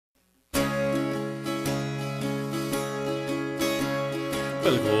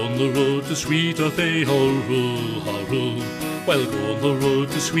Well, go on the road to sweet Athay, ho-roo, ho-roo. Well, go on the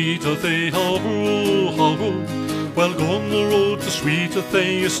road to sweet Athay, ho-roo, ho-roo. Well, go on the road to sweet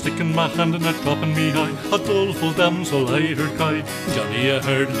Athay, sticking my hand in a dropping me high. A doleful damsel I heard cry, Johnny, I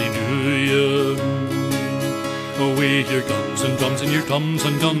hardly knew you. Away your guns and drums and your drums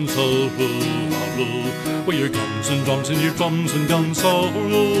and guns, ho-roo, ho-roo. With your guns and drums and your drums and guns,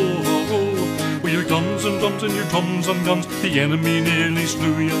 ho-roo, ho-roo. With your guns and drums and your drums and guns, the enemy nearly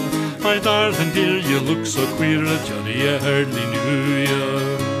slew ya. My darling dear, you look so queer, Johnny, I hardly knew ya.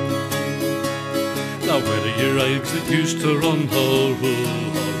 Now where are your legs that used to run, ho-roo,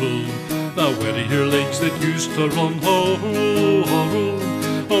 ho-roo? Now where are your legs that used to run, ho-roo, ho-roo?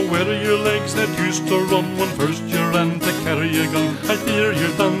 Oh, where are your legs that used to run when first you ran to carry a gun? I fear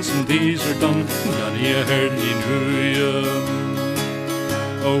your dancing days are done, Johnny, I hardly knew ya.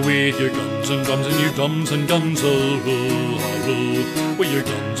 Oh, with your guns and drums and your drums and guns, ho-roo, ho-roo. With your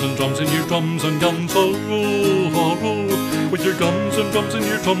guns and drums and your drums and guns, ho-roo, ho-roo. With your guns and drums and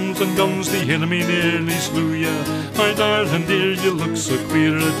your drums and guns, the enemy nearly slew ya. My darling dear, you look so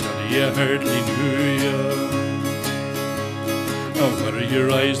queer, Johnny, I hardly knew ya. Now where are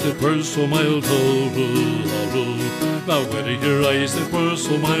your eyes that were so mild, ho-roo, ho-roo? Now where are your eyes that were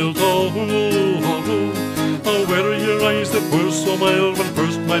so mild, ho-roo, ho-roo? Oh, where are your eyes that were so mild when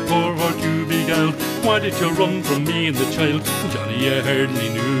first my poor heart you beguiled? Why did you run from me and the child? Johnny, I hardly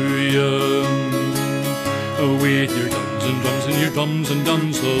knew ya. Oh, with your guns and drums and your drums and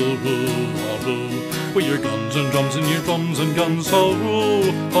guns, ho-roo, ho-roo. With your guns and drums and your drums and guns,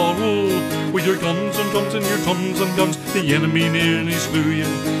 ho-roo, ho-roo. With your guns and drums and your drums and guns, the enemy nearly slew ya.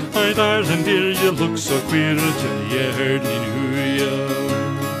 My darling dear, you look so queer, Johnny, I hardly knew ya.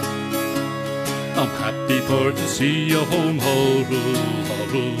 I'm happy for to see you home, ho-roo,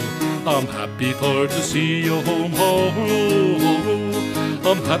 ho-roo. I'm happy for to see you home, ho-roo, ho-roo.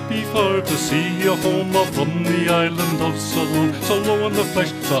 I'm happy for to see you home off from the island of Ceylon. So low in the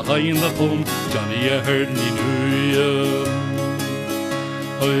flesh, so high in the foam, Johnny, I hardly knew ya.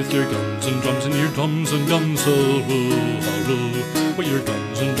 With your guns and drums and your drums and guns, ho-roo, ho-roo. With your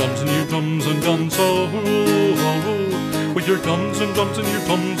guns and drums and your drums and guns, ho-roo, ho-roo. With your guns and drums and your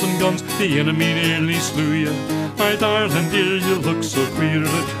drums and guns, the enemy nearly slew ya. My darling dear, you look so queer,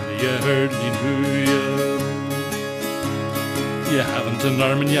 Johnny, I hardly knew ya. You haven't an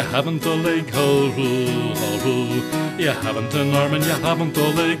arm and you haven't a leg, ho-roo, ho-roo. You haven't an arm and you haven't a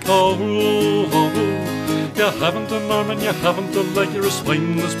leg, ho-roo, ho-roo. You haven't an arm and you haven't a leg, you're a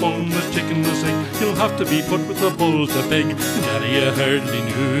spineless, boneless, chickenless egg. You'll have to be put with a bull to beg, Johnny, I hardly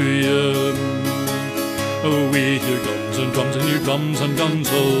knew ya. Oh, with your guns and drums and your drums and guns,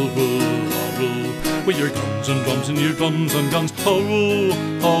 ho-roo, ho-roo. With your guns and drums and your drums and guns, ho-roo,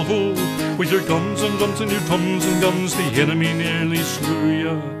 ho-roo. With your guns and drums and your drums and guns, the enemy nearly slew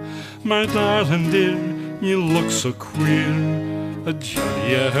ya. My darling dear, you look so queer,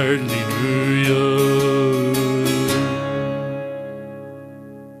 Johnny, I hardly knew ya.